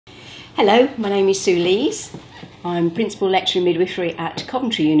Hello, my name is Sue Lees. I'm Principal Lecturer in Midwifery at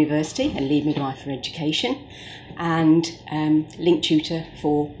Coventry University and Lead Midwife for Education and Link Tutor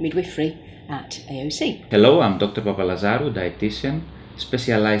for Midwifery at AOC. Hello, I'm Dr. Papalazarou, dietitian,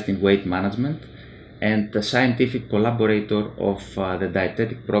 specialized in weight management and the scientific collaborator of the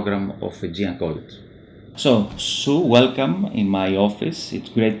dietetic program of Aegean College. So, Sue, welcome in my office. It's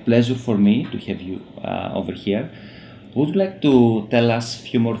a great pleasure for me to have you over here. Would you like to tell us a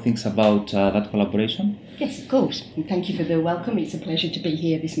few more things about that collaboration? Yes, of course. And thank you for the welcome. It's a pleasure to be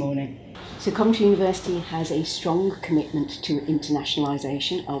here this morning. So Coventry University has a strong commitment to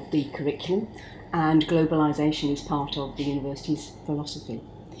internationalisation of the curriculum, and globalisation is part of the university's philosophy.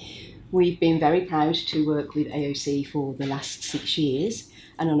 We've been very proud to work with AOC for the last 6 years,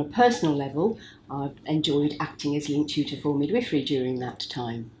 and on a personal level, I've enjoyed acting as Link Tutor for Midwifery during that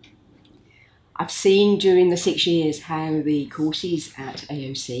time. I've seen during the 6 years how the courses at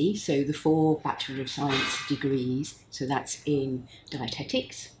AOC, so the 4 Bachelor of Science degrees, so that's in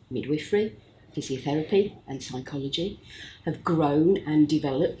dietetics, midwifery, physiotherapy and psychology, have grown and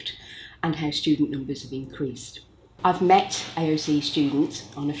developed, and how student numbers have increased. I've met AOC students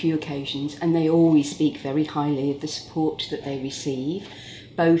on a few occasions, and they always speak very highly of the support that they receive,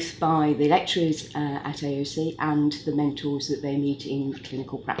 both by the lecturers at AOC and the mentors that they meet in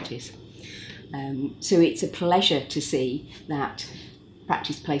clinical practice. So it's a pleasure to see that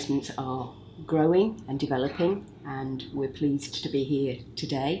practice placements are growing and developing, and we're pleased to be here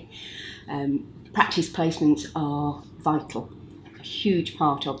today. Practice placements are vital, a huge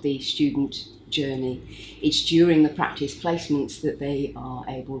part of the student journey. It's during the practice placements that they are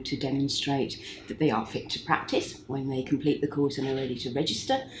able to demonstrate that they are fit to practice when they complete the course and are ready to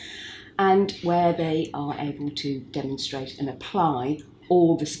register, and where they are able to demonstrate and apply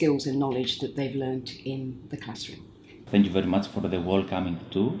all the skills and knowledge that they've learnt in the classroom. Thank you very much for the welcoming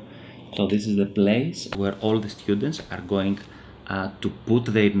too. So this is the place where all the students are going to put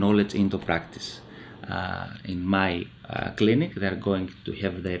their knowledge into practice. In my clinic, they are going to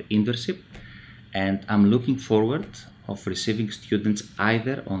have their internship, and I'm looking forward of receiving students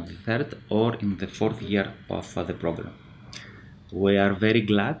either on the 3rd or in the 4th year of the program. We are very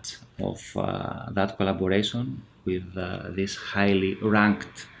glad of that collaboration with this highly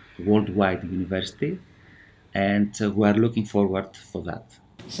ranked worldwide university, and we are looking forward for that.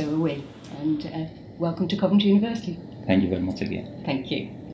 So are we, and welcome to Coventry University. Thank you very much again. Thank you.